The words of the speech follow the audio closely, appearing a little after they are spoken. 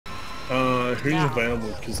who's now. available?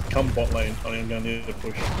 Because come bot lane, I'm gonna need to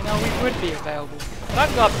push. You know, we would be available. But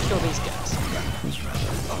I'd go up and kill these guys.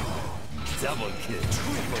 Double kill,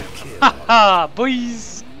 triple kill. Haha,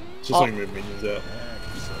 boys! Just like move minions out.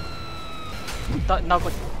 No,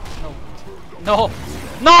 but no. No!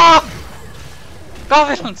 No!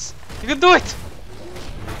 Confidence! You can do it!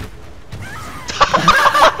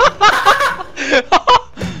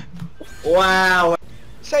 Wow!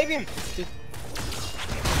 Save him!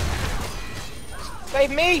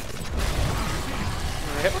 Save me!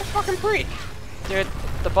 What a fucking prick! Dude,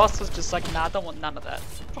 the boss was just like, nah, I don't want none of that.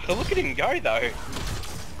 Fuck, look at him go though.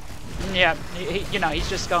 Yeah, you know, he's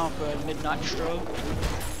just going for a midnight stroll.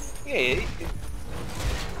 Yeah.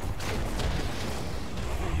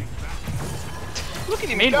 Look at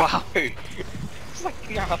him Meanwhile. go! It's like,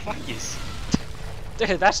 nah, fuck yes.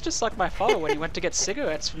 Dude, that's just like my father when he went to get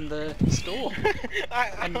cigarettes from the store.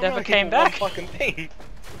 I'm never not came giving one back. fucking thing.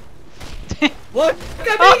 Look!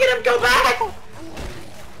 I'm making him go back!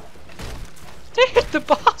 Dude, the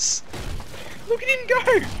boss! Look at him go!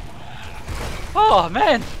 Oh,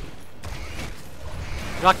 man!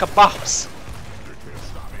 Like a boss.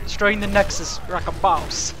 Destroying the Nexus like a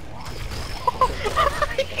boss.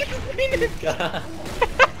 God.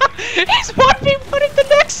 He's 1v1 the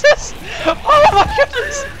Nexus! Oh my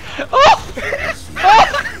goodness! Oh!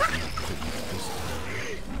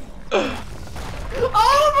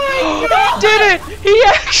 Oh my god! He did it! He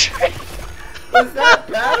actually... Was that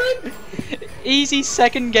bad? Easy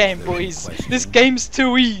second game, boys. This game's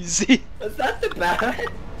too easy. Was that the bad?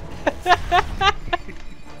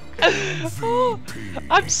 Oh,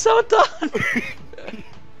 I'm so done.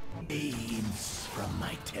 Waves from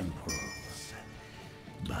my temples,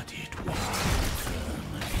 but it won't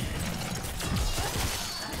come again.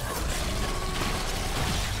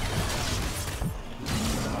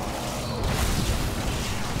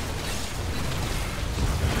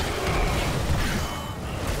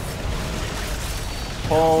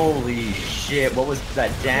 Holy shit, what was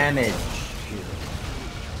that damage?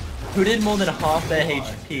 Who did more than half their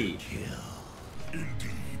HP?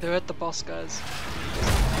 They're at the boss, guys.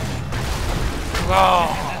 Whoa!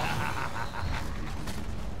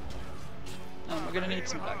 Oh, we're gonna need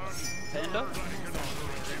some backup. Panda?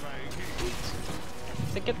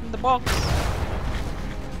 Stick it in the box.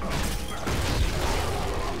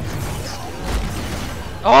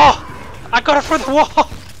 Oh! I got it for the wall!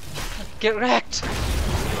 Get wrecked!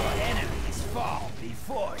 Enemies fall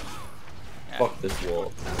before you. Fuck this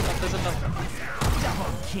wall. There's another.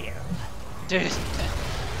 Double kill, Dude,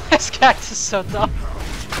 this cactus is so dumb.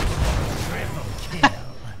 triple kill.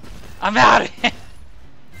 I'm out of here.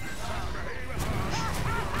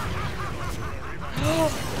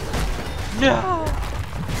 No.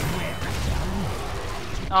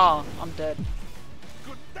 Oh, I'm dead.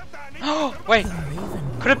 Oh, wait.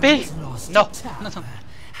 Could it be? No. No, no.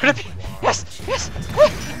 Could it be? Yes, yes.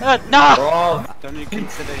 No. Bro, Don't you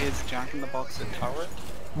consider his Jack in the Box a turret?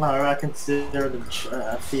 No, I consider it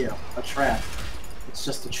a fear, a trap. It's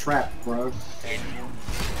just a trap, bro. You're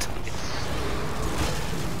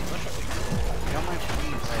my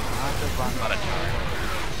friend, like, hard to run Not a turret.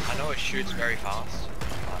 I know it shoots very fast.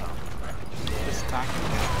 this attack.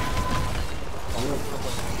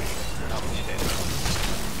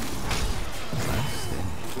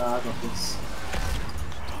 Nah, I got this.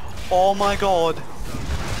 Oh my god!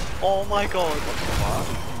 Oh my god!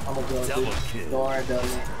 I'm gonna go, Double dude. kill. Don't worry about me.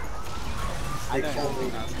 They call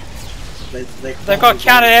me. They've got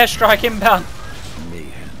counter airstrike inbound.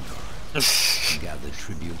 Mayhem. Gather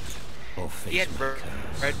tribute or face He had my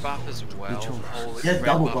red buff as well. Holy He had red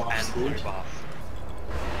double buff buffs, and blue dude. buff.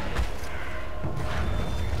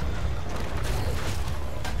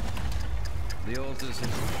 The altars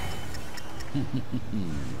have...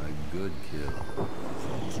 A good kill.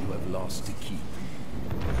 You have lost to keep.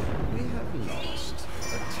 We have lost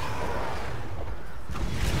a tower.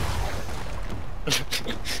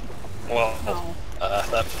 Well, Oh.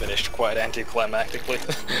 that finished quite anticlimactically.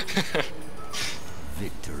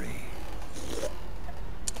 Victory.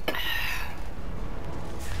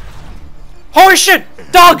 Holy shit!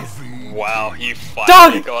 Doug! Wow, you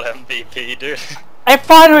finally got MVP, dude. It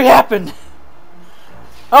finally happened!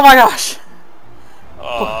 Oh my gosh!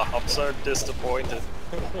 Oh, I'm so disappointed.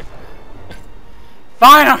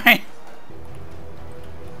 Finally!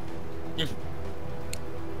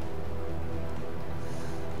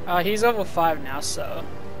 He's level 5 now, so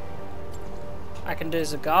I can do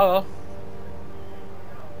Zagara.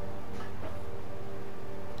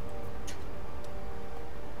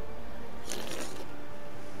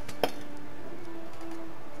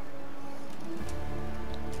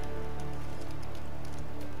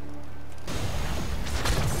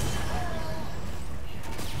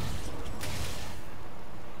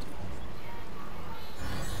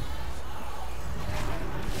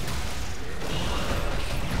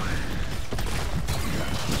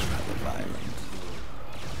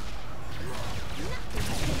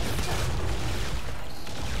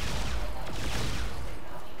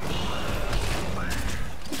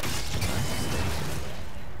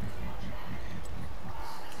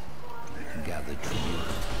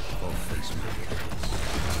 or face murders.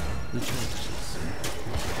 The choice is simple.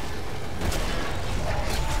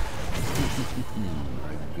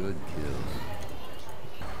 A good kill.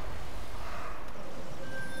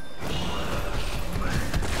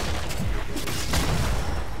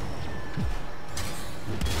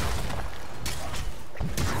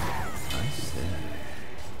 I say.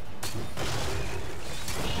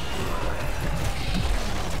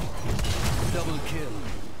 Double kill.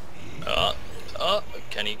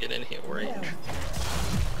 Can he get in here range?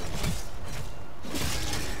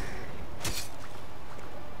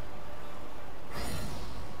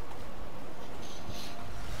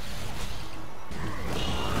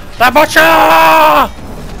 The butcher! A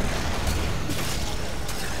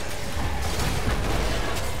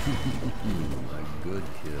good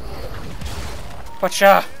kill.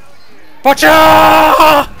 Butcher! Butcher!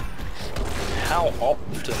 How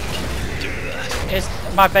often can you do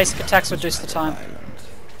that? My basic attacks reduce the time.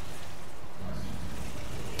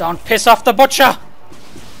 Don't piss off the butcher!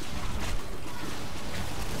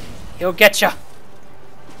 He'll get ya.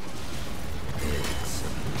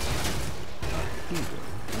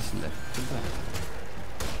 Has left the battle.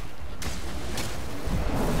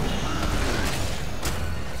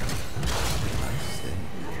 I say.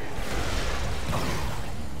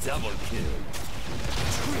 Double kill.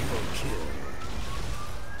 Triple kill.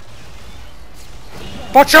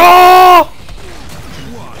 Butcher!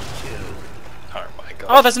 One kill. Oh my god.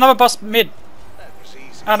 Oh, there's another boss mid.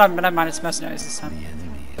 Oh no, never mind, it's mercenaries this time. The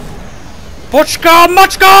enemy. Butchka!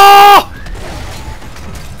 Muchka!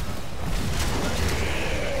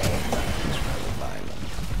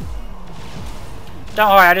 Don't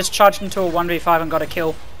worry, I just charged into a 1v5 and got a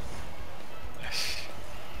kill.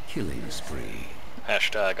 Killing spree.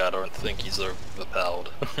 Hashtag I don't think he's overpowered.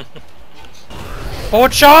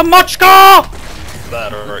 Butcher! Muchka!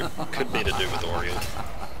 That or it could be to do with Oriole.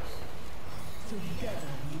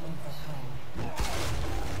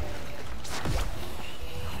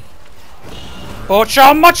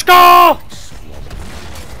 Butcher! Muchka!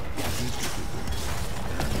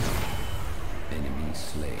 Enemy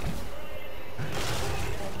slain.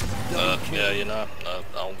 Yeah, you know,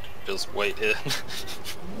 I'll just wait here.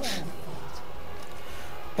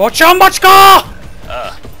 Butcher! Muchka!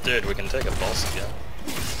 Ah, dude, we can take a boss again.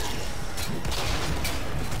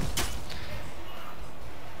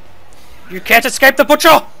 You can't escape the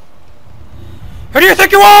butcher! Who do you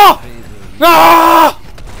think you are? Ah!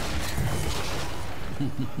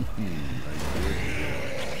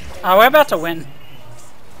 Oh, we're about to win.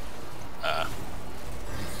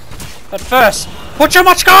 But first, Butcher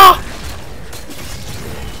Muchka!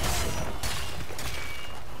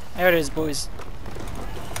 There it is, boys.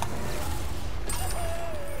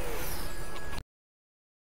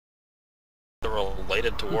 They're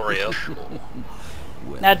related to Wario.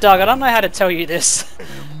 Now, Doug, I don't know how to tell you this,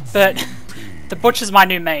 but the Butcher's my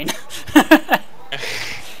new main.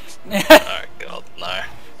 Oh god, no.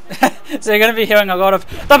 So you're gonna be hearing a lot of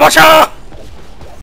THE BUTCHER!